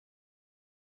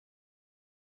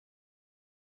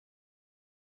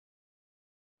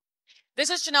This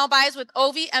is Janel Baez with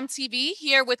OVM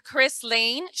here with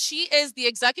Elaine. She is the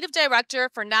Executive Director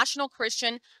for National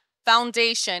Christian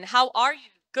Foundation. How are you?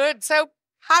 Good. So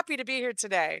happy to be here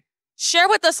today. Share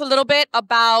with us a little bit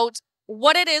about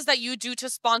what it is that you do to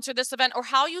sponsor this event or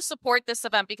how you support this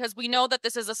event, because we know that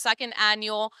this is a second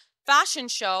annual fashion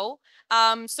show.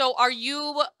 So are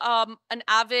you an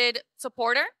avid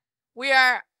supporter?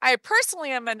 I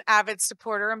personally am an avid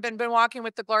supporter and been walking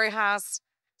with the Glory House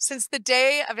since the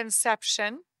day of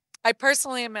inception. I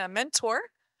personally am a mentor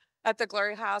at the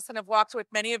Glory House and have walked with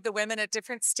many of the women at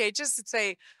different stages as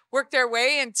they work their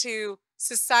way into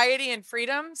society and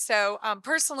freedom. So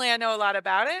personally, I know a lot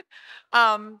about it.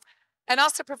 And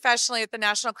also professionally at the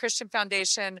National Christian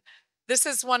Foundation, this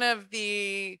is one of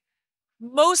the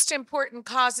most important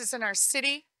causes in our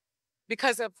city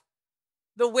because of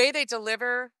the way they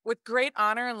deliver with great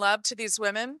honor and love to these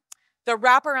women, the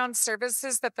wraparound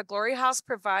services that the Glory House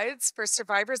provides for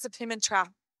survivors of human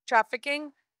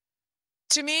trafficking,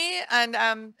 to me and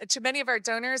to many of our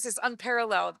donors is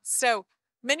unparalleled. So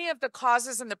many of the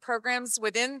causes and the programs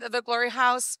within the Glory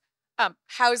House,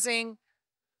 housing,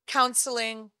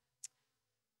 counseling,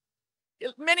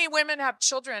 many women have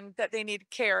children that they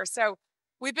need care. So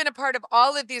we've been a part of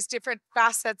all of these different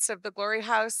facets of the Glory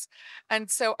House. And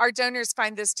so our donors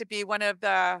find this to be one of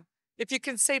the, if you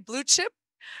can say blue chip,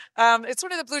 it's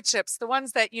one of the blue chips, the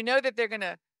ones that you know that they're going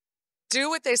to do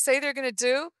what they say they're going to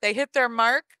do. They hit their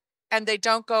mark and they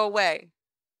don't go away.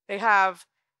 They have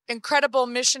incredible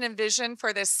mission and vision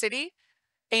for this city.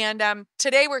 And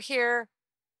today we're here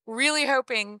really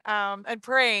hoping and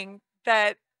praying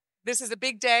that this is a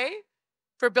big day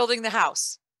for building the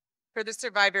house for the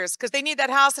survivors, because they need that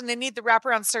house and they need the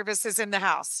wraparound services in the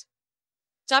house.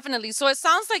 Definitely. So it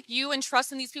sounds like you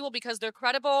entrust in these people because they're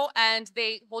credible and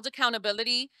they hold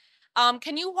accountability.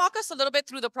 Can you walk us a little bit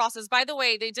through the process? By the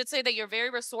way, they did say that you're very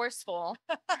resourceful.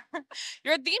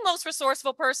 You're the most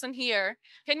resourceful person here.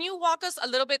 Can you walk us a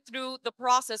little bit through the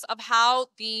process of how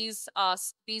these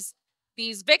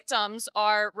victims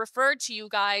are referred to you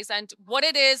guys and what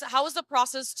it is? How is the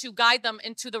process to guide them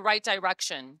into the right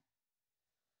direction?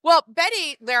 Well,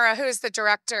 Betty Lara, who is the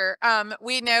director,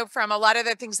 we know from a lot of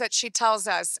the things that she tells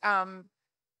us,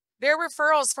 there are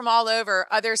referrals from all over,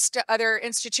 other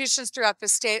institutions throughout the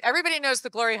state. Everybody knows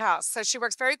the Glory House. So she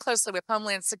works very closely with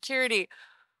Homeland Security,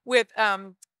 with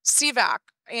CVAC,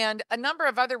 and a number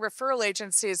of other referral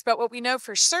agencies. But what we know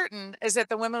for certain is that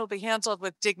the women will be handled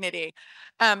with dignity.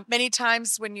 Many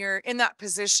times when you're in that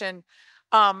position,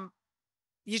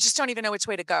 you just don't even know which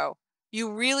way to go. You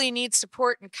really need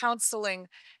support and counseling.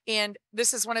 And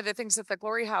this is one of the things that the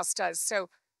Glory House does. So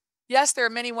yes, there are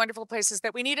many wonderful places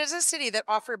that we need as a city that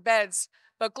offer beds,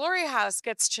 but Glory House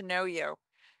gets to know you.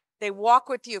 They walk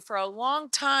with you for a long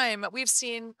time. We've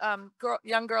seen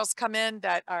young girls come in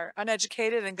that are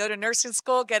uneducated and go to nursing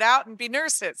school, get out and be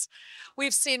nurses.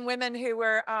 We've seen women who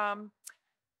were,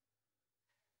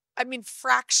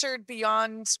 fractured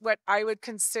beyond what I would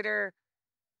consider,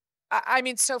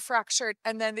 so fractured.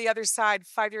 And then the other side,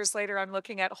 5 years later, I'm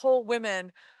looking at whole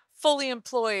women, fully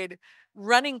employed,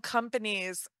 running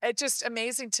companies. It's just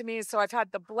amazing to me. So I've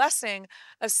had the blessing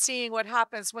of seeing what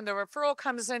happens when the referral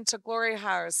comes into Glory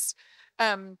House.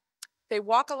 They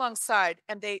walk alongside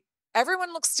and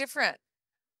everyone looks different.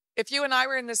 If you and I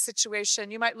were in this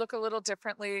situation, you might look a little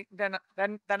differently than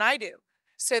I do.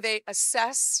 So they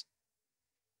assess.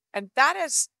 And that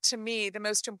is, to me, the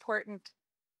most important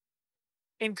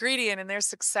ingredient in their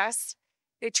success.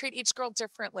 They treat each girl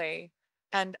differently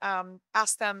and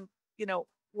ask them,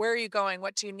 where are you going?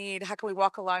 What do you need? How can we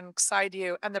walk alongside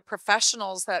you? And the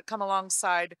professionals that come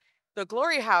alongside the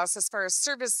Glory House as far as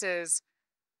services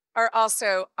are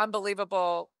also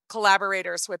unbelievable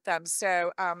collaborators with them.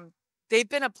 So they've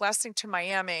been a blessing to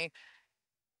Miami.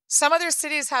 Some other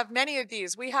cities have many of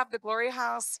these. We have the Glory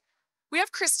House. We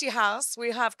have Christie House.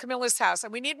 We have Camilla's House.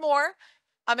 And we need more.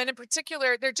 And in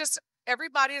particular,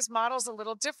 everybody's model's a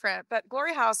little different. But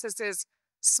Glory House is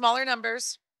smaller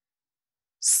numbers,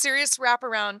 serious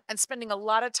wraparound, and spending a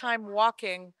lot of time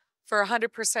walking for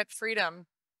 100% freedom.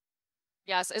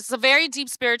 Yes, it's a very deep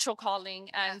spiritual calling.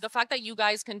 And the fact that you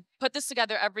guys can put this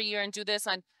together every year and do this,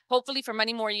 and hopefully for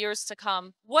many more years to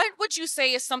come, what would you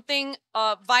say is something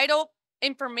vital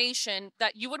information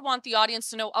that you would want the audience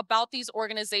to know about these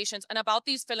organizations and about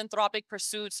these philanthropic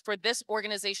pursuits for this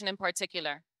organization in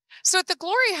particular? So at the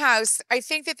Glory House, I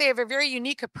think that they have a very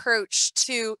unique approach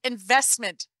to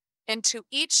investment into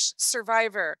each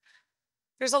survivor.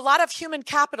 There's a lot of human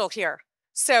capital here.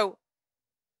 So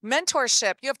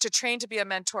mentorship, you have to train to be a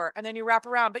mentor and then you wrap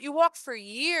around, but you walk for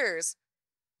years.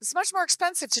 It's much more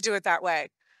expensive to do it that way.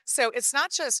 So it's not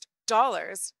just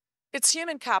dollars, It's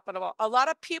human capital. A lot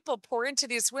of people pour into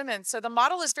these women. So the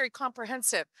model is very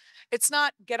comprehensive. It's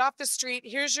not get off the street,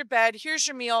 here's your bed, here's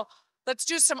your meal, let's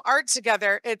do some art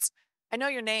together. It's, I know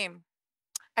your name,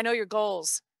 I know your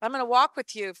goals. I'm going to walk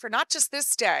with you for not just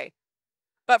this day,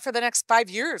 but for the next 5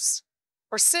 years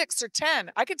or 6 or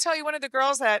 10. I can tell you one of the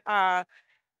girls that I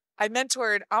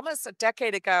mentored almost a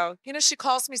decade ago. You know, she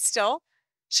calls me still.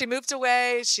 She moved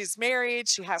away. She's married.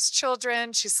 She has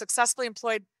children. She's successfully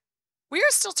employed. We are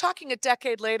still talking a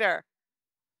decade later.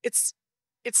 It's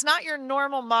it's not your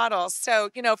normal model. So,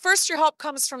 you know, first your help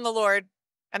comes from the Lord,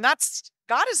 and that's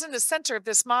God is in the center of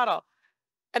this model.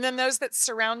 And then those that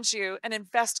surround you and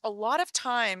invest a lot of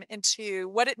time into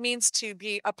what it means to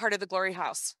be a part of the glory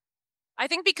house. I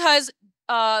think because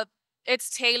uh, it's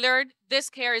tailored, this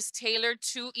care is tailored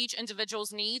to each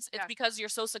individual's needs. It's Yeah. because you're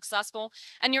so successful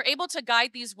and you're able to guide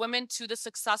these women to the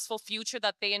successful future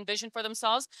that they envision for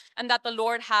themselves and that the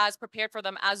Lord has prepared for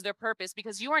them as their purpose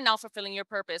because you are now fulfilling your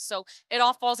purpose. So it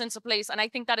all falls into place. And I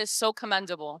think that is so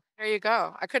commendable. There you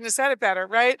go. I couldn't have said it better,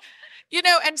 right? You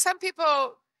know, and some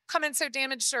people come in so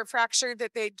damaged or fractured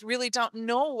that they really don't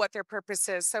know what their purpose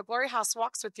is. So Glory House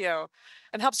walks with you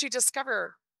and helps you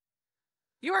discover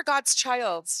you are God's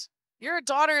child. You're a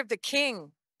daughter of the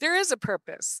King. There is a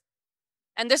purpose.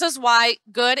 And this is why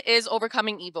good is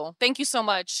overcoming evil. Thank you so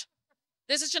much.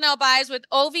 This is Janel Baez with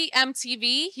OVM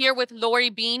TV here with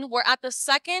Lori Bean. We're at the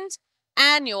second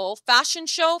annual fashion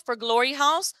show for Glory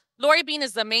House. Lori Bean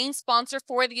is the main sponsor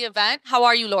for the event. How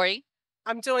are you, Lori?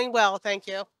 I'm doing well, thank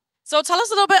you. So tell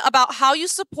us a little bit about how you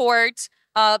support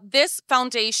this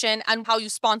foundation and how you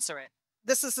sponsor it.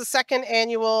 This is the second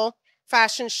annual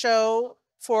fashion show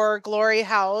for Glory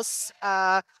House.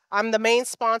 I'm the main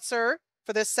sponsor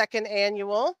for this second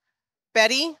annual.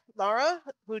 Betty Lara,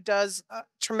 who does a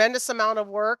tremendous amount of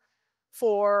work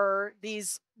for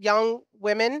these young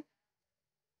women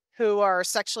who are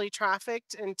sexually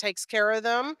trafficked and takes care of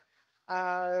them.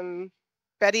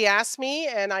 Betty asked me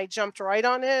and I jumped right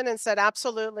on in and said,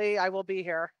 absolutely, I will be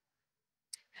here.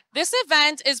 This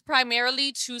event is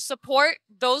primarily to support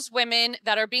those women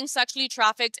that are being sexually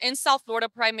trafficked in South Florida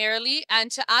primarily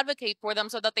and to advocate for them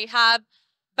so that they have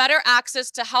better access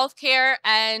to healthcare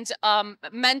and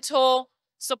mental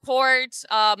support,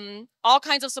 all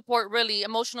kinds of support, really,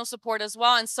 emotional support as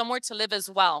well, and somewhere to live as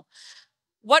well.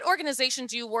 What organization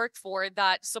do you work for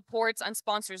that supports and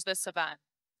sponsors this event?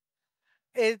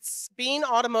 It's Bean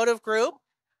Automotive Group.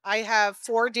 I have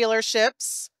 4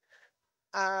 dealerships.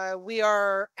 We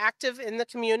are active in the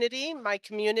community. My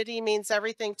community means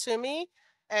everything to me.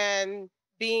 And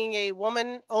being a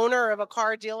woman owner of a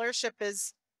car dealership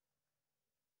is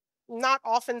not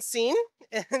often seen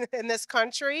in this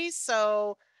country.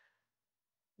 So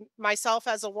myself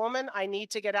as a woman, I need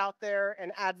to get out there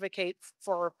and advocate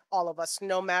for all of us,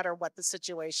 no matter what the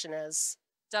situation is.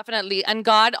 Definitely. And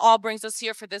God all brings us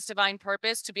here for this divine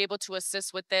purpose to be able to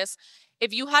assist with this.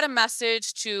 If you had a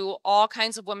message to all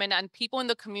kinds of women and people in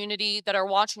the community that are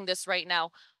watching this right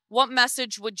now, what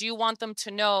message would you want them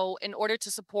to know in order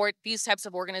to support these types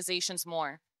of organizations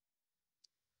more?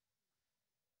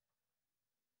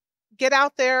 Get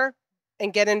out there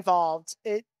and get involved.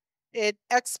 It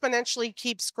exponentially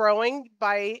keeps growing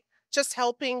by just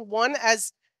helping. One,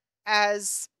 as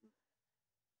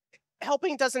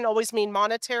helping doesn't always mean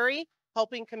monetary.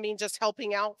 Helping can mean just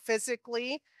helping out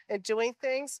physically and doing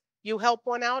things. You help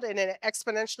one out and it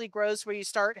exponentially grows where you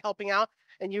start helping out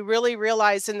and you really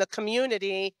realize in the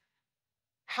community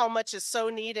how much is so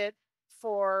needed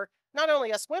for not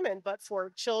only us women, but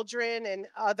for children and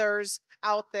others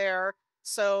out there.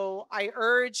 So I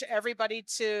urge everybody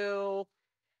to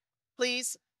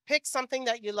please pick something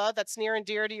that you love that's near and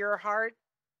dear to your heart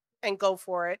and go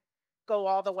for it. Go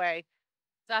all the way.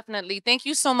 Definitely. Thank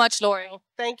you so much, Lori.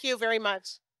 Thank you very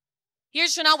much.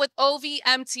 Here's Janel with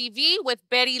OVM TV with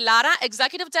Betty Lara,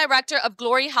 Executive Director of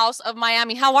Glory House of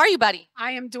Miami. How are you, Betty?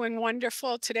 I am doing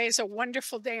wonderful. Today is a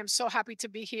wonderful day. I'm so happy to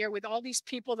be here with all these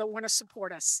people that want to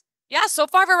support us. Yeah, so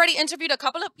far I've already interviewed a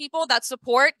couple of people that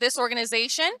support this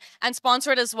organization and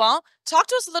sponsor it as well. Talk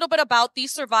to us a little bit about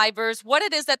these survivors, what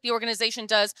it is that the organization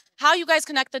does, how you guys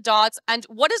connect the dots, and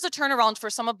what is the turnaround for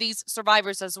some of these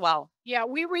survivors as well? Yeah,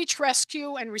 we reach,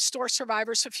 rescue, and restore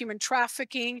survivors of human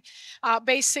trafficking.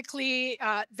 Basically,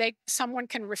 someone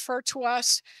can refer to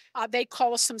us. They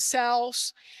call us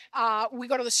themselves. We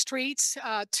go to the streets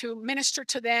to minister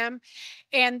to them.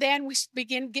 And then we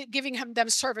begin giving them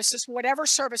services, whatever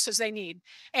services they need,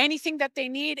 anything that they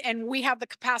need. And we have the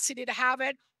capacity to have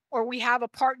it, or we have a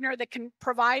partner that can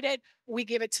provide it, we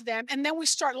give it to them. And then we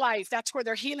start life. That's where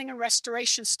their healing and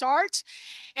restoration starts.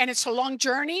 And it's a long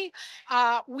journey.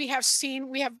 We have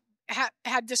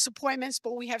had disappointments,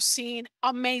 but we have seen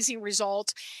amazing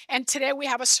results. And today we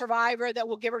have a survivor that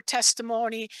will give her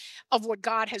testimony of what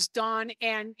God has done.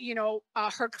 And,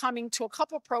 her coming to a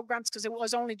couple of programs, because it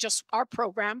was only just our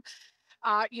program.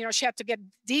 She had to get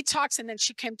detox, and then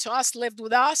she came to us, lived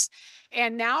with us.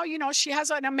 And now, she has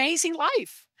an amazing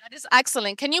life. That is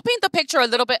excellent. Can you paint the picture a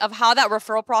little bit of how that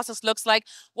referral process looks like?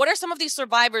 What are some of these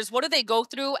survivors? What do they go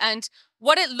through, and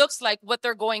what it looks like, what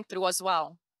they're going through as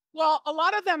well? Well, a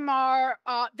lot of them are,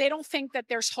 they don't think that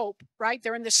there's hope, right?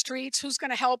 They're in the streets. Who's going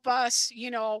to help us?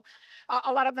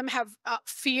 A lot of them have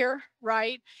fear,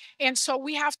 right? And so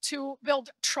we have to build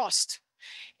trust.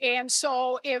 And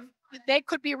so if they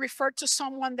could be referred to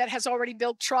someone that has already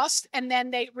built trust, and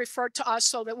then they refer to us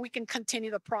so that we can continue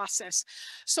the process.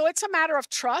 So it's a matter of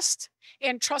trust,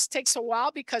 and trust takes a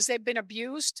while because they've been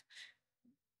abused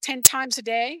 10 times a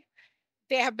day.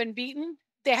 They have been beaten.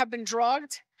 They have been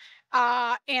drugged.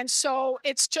 And so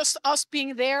it's just us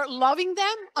being there, loving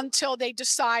them until they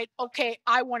decide, okay,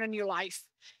 I want a new life.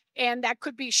 And that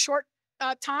could be short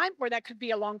time, or that could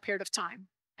be a long period of time.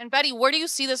 And Betty, where do you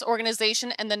see this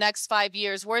organization in the next 5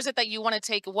 years? Where is it that you want to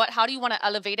take? How do you want to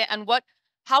elevate it? And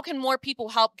how can more people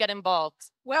help get involved?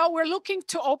 Well, we're looking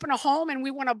to open a home, and we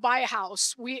want to buy a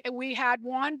house. We had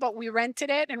one, but we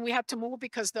rented it, and we had to move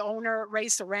because the owner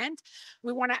raised the rent.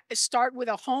 We want to start with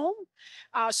a home,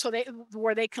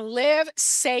 where they can live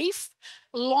safe,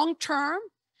 long term,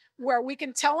 where we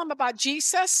can tell them about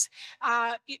Jesus,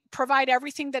 provide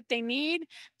everything that they need,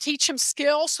 teach them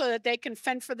skills so that they can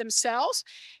fend for themselves.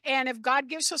 And if God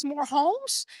gives us more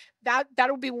homes, that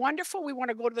would be wonderful. We want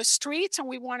to go to the streets, and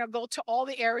we want to go to all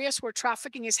the areas where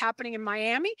trafficking is happening in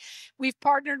Miami. We've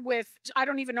partnered with, I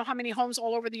don't even know how many homes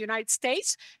all over the United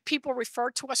States. People refer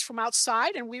to us from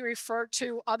outside, and we refer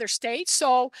to other states.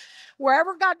 So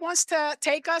wherever God wants to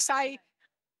take us,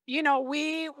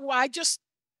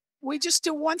 we just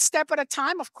do one step at a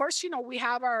time. Of course, we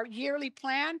have our yearly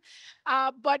plan,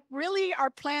 but really our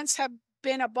plans have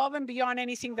been above and beyond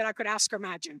anything that I could ask or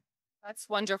imagine. That's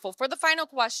wonderful. For the final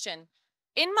question,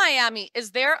 in Miami,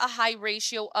 is there a high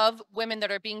ratio of women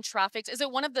that are being trafficked? Is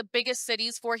it one of the biggest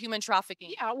cities for human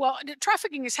trafficking? Yeah, well, the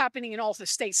trafficking is happening in all the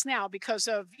states now because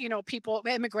of,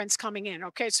 immigrants coming in.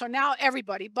 Okay, so now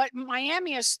everybody, but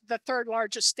Miami is the third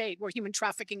largest state where human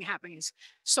trafficking happens.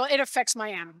 So it affects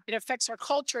Miami. It affects our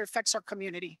culture. It affects our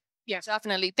community. Yes.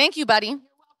 Definitely. Thank you, Betty.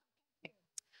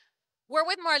 We're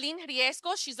with Marlene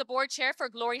Riesco. She's the board chair for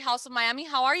Glory House of Miami.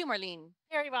 How are you, Marlene?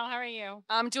 Very well. How are you?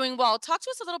 I'm doing well. Talk to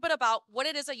us a little bit about what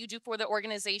it is that you do for the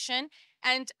organization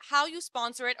and how you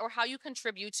sponsor it or how you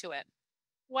contribute to it.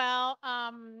 Well,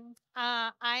 I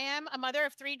am a mother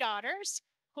of 3 daughters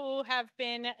who have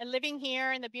been living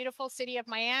here in the beautiful city of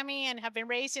Miami and have been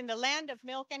raised in the land of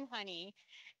milk and honey.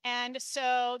 And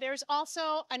so there's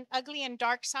also an ugly and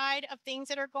dark side of things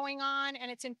that are going on.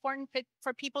 And it's important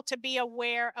for people to be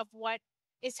aware of what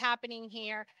is happening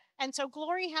here. And so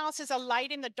Glory House is a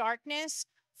light in the darkness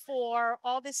for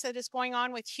all this that is going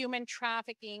on with human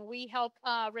trafficking. We help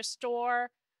restore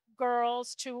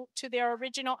girls to their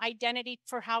original identity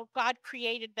for how God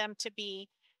created them to be.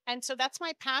 And so that's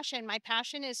my passion. My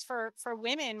passion is for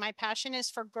women. My passion is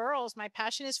for girls. My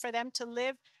passion is for them to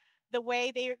live the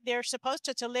way they're supposed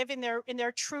to live in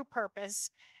their true purpose.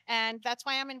 And that's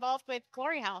why I'm involved with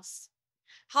Glory House.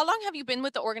 How long have you been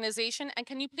with the organization? And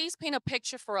can you please paint a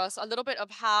picture for us, a little bit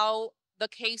of how the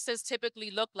cases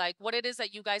typically look like, what it is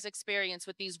that you guys experience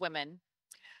with these women?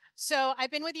 So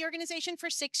I've been with the organization for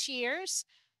 6 years.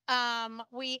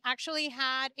 We actually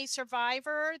had a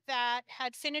survivor that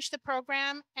had finished the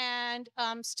program and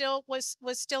still was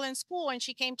still in school, and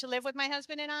she came to live with my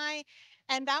husband and I.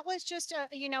 And that was just,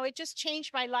 it just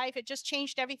changed my life. It just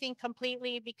changed everything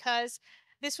completely, because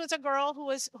this was a girl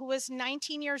who was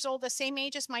 19 years old, the same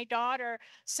age as my daughter,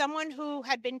 someone who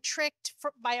had been tricked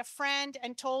by a friend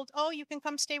and told, oh, you can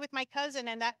come stay with my cousin.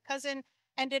 And that cousin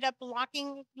ended up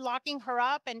locking her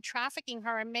up and trafficking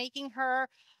her and making her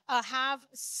have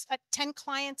 10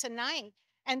 clients a night.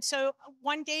 And so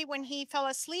one day when he fell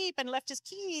asleep and left his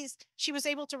keys, she was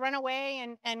able to run away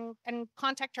and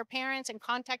contact her parents and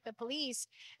contact the police.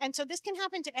 And so this can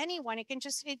happen to anyone. It can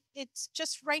it's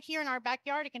just right here in our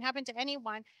backyard. It can happen to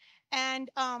anyone. And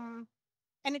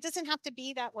it doesn't have to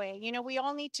be that way. We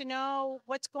all need to know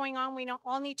what's going on. We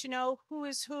all need to know who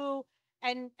is who,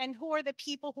 and who are the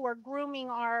people who are grooming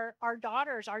our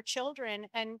daughters, our children,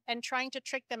 and trying to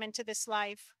trick them into this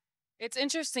life. It's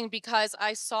interesting because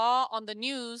I saw on the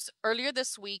news earlier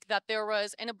this week that there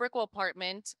was, in a Brickell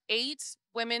apartment, 8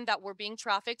 women that were being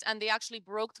trafficked, and they actually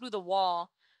broke through the wall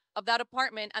of that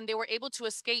apartment and they were able to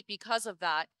escape because of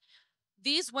that.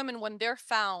 These women, when they're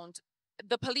found,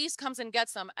 the police comes and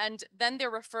gets them, and then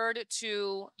they're referred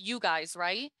to you guys,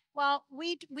 right? Well,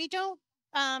 we don't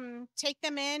take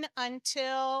them in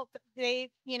until they've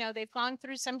gone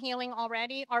through some healing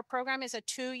already. Our program is a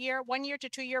 2 year, 1 year to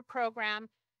 2 year program,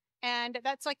 and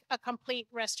that's like a complete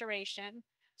restoration.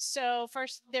 So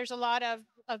first, there's a lot of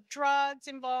drugs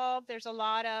involved. There's a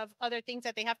lot of other things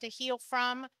that they have to heal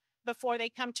from before they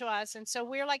come to us, and so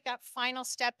we're like that final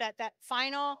step, that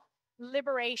final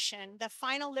liberation, the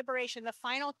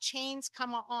final chains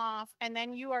come off, and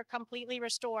then you are completely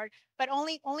restored. But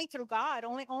only through God,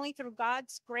 only through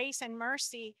God's grace and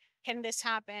mercy can this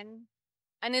happen.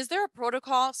 And is there a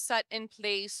protocol set in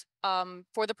place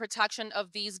for the protection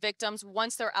of these victims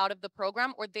once they're out of the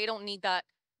program, or they don't need that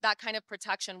kind of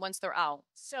protection once they're out?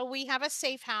 So we have a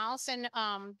safe house, and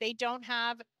they don't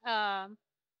have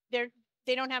their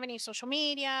they don't have any social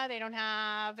media, they don't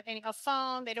have a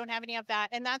phone, they don't have any of that.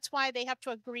 And that's why they have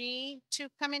to agree to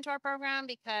come into our program,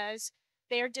 because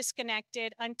they're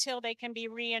disconnected until they can be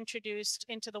reintroduced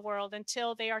into the world,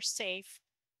 until they are safe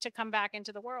to come back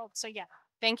into the world. So yeah.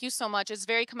 Thank you so much. It's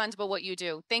very commendable what you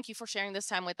do. Thank you for sharing this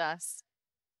time with us.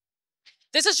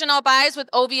 This is Janel Baez with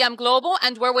OVM Global,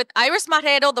 and we're with Iris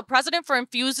Marrero, the president for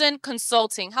Infusion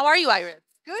Consulting. How are you, Iris?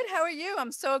 Good. How are you?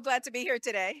 I'm so glad to be here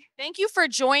today. Thank you for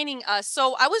joining us.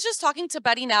 So I was just talking to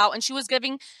Betty now, and she was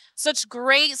saying such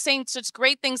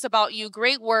great things about you,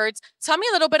 great words. Tell me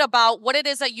a little bit about what it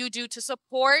is that you do to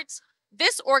support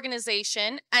this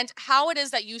organization and how it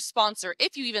is that you sponsor,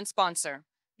 if you even sponsor.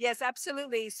 Yes,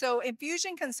 absolutely. So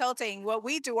Infusion Consulting, what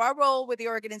we do, our role with the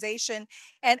organization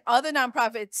and other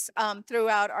nonprofits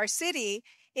throughout our city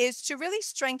is to really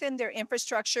strengthen their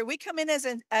infrastructure. We come in as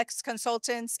an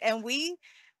ex-consultants, and we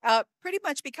pretty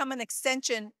much become an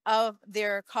extension of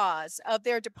their cause, of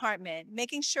their department,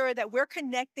 making sure that we're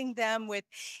connecting them with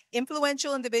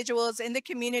influential individuals in the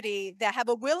community that have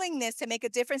a willingness to make a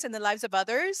difference in the lives of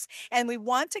others. And we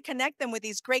want to connect them with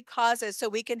these great causes so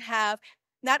we can have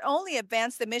not only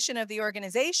advance the mission of the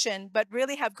organization, but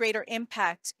really have greater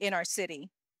impact in our city.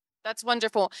 That's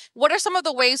wonderful. What are some of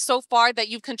the ways so far that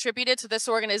you've contributed to this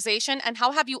organization, and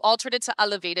how have you altered it to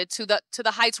elevate it to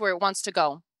the heights where it wants to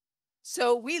go?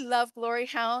 So we love Glory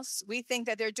House. We think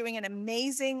that they're doing an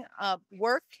amazing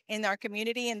work in our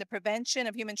community in the prevention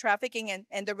of human trafficking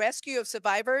and the rescue of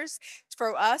survivors.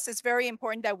 For us, it's very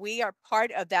important that we are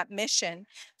part of that mission.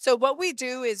 So what we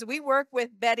do is we work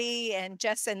with Betty and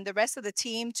Jess and the rest of the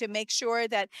team to make sure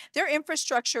that their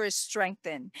infrastructure is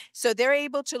strengthened. So they're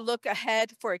able to look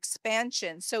ahead for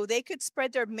expansion, so they could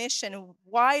spread their mission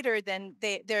wider than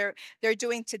they're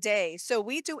doing today. So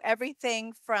we do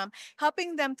everything from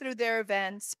helping them through their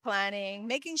events planning,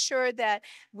 making sure that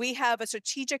we have a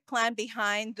strategic plan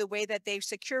behind the way that they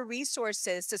secure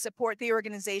resources to support the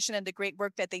organization and the great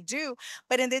work that they do.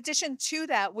 But in addition to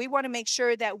that, we want to make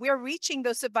sure that we're reaching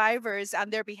those survivors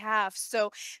on their behalf.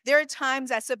 So there are times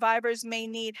that survivors may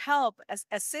need help,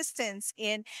 assistance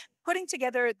in putting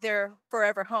together their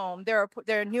forever home,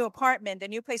 their new apartment, their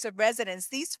new place of residence.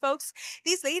 These folks,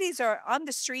 these ladies are on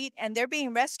the street and they're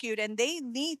being rescued, and they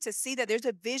need to see that there's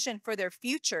a vision for their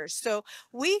future. So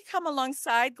we come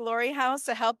alongside Glory House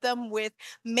to help them with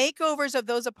makeovers of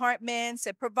those apartments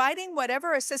and providing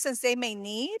whatever assistance they may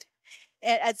need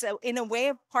in a way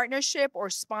of partnership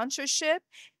or sponsorship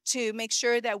to make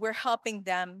sure that we're helping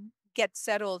them get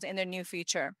settled in their new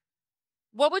future.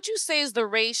 What would you say is the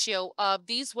ratio of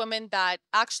these women that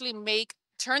actually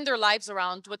turn their lives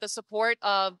around with the support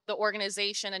of the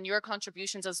organization and your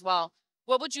contributions as well?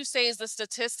 What would you say is the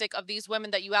statistic of these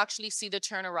women that you actually see the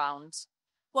turnaround?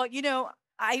 Well,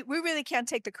 we really can't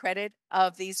take the credit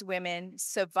of these women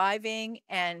surviving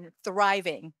and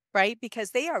thriving, right?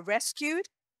 Because they are rescued,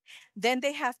 then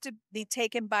they have to be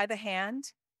taken by the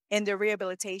hand in the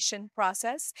rehabilitation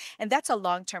process. And that's a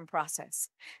long-term process.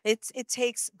 It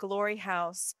takes Glory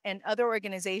House and other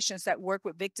organizations that work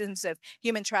with victims of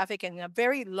human trafficking a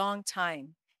very long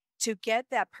time to get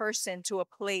that person to a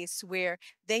place where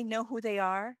they know who they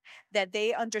are, that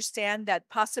they understand that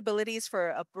possibilities for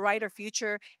a brighter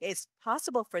future is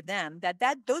possible for them, that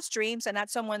those dreams are not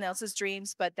someone else's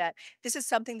dreams, but that this is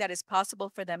something that is possible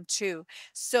for them too.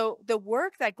 So the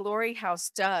work that Glory House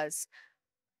does,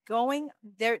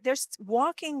 they're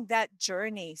walking that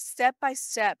journey step by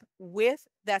step with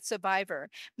that survivor,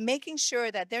 making sure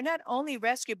that they're not only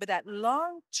rescued, but that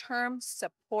long-term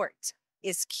support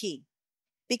is key.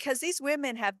 Because these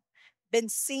women have been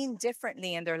seen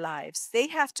differently in their lives. They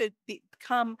have to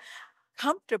become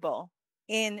comfortable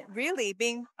in really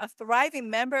being a thriving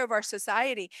member of our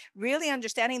society, really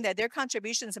understanding that their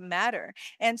contributions matter.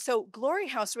 And so Glory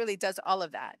House really does all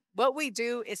of that. What we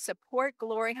do is support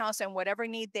Glory House and whatever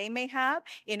need they may have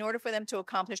in order for them to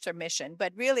accomplish their mission.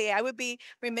 But really, I would be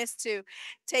remiss to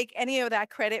take any of that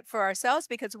credit for ourselves,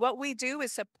 because what we do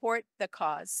is support the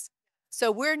cause. So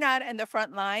we're not in the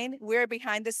front line. We're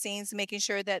behind the scenes, making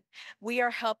sure that we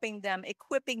are helping them,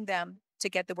 equipping them to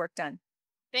get the work done.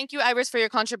 Thank you, Iris, for your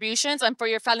contributions and for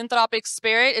your philanthropic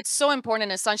spirit. It's so important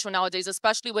and essential nowadays,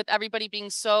 especially with everybody being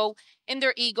so in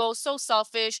their ego, so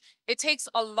selfish. It takes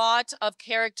a lot of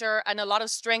character and a lot of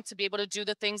strength to be able to do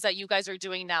the things that you guys are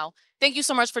doing now. Thank you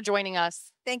so much for joining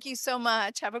us. Thank you so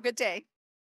much. Have a good day.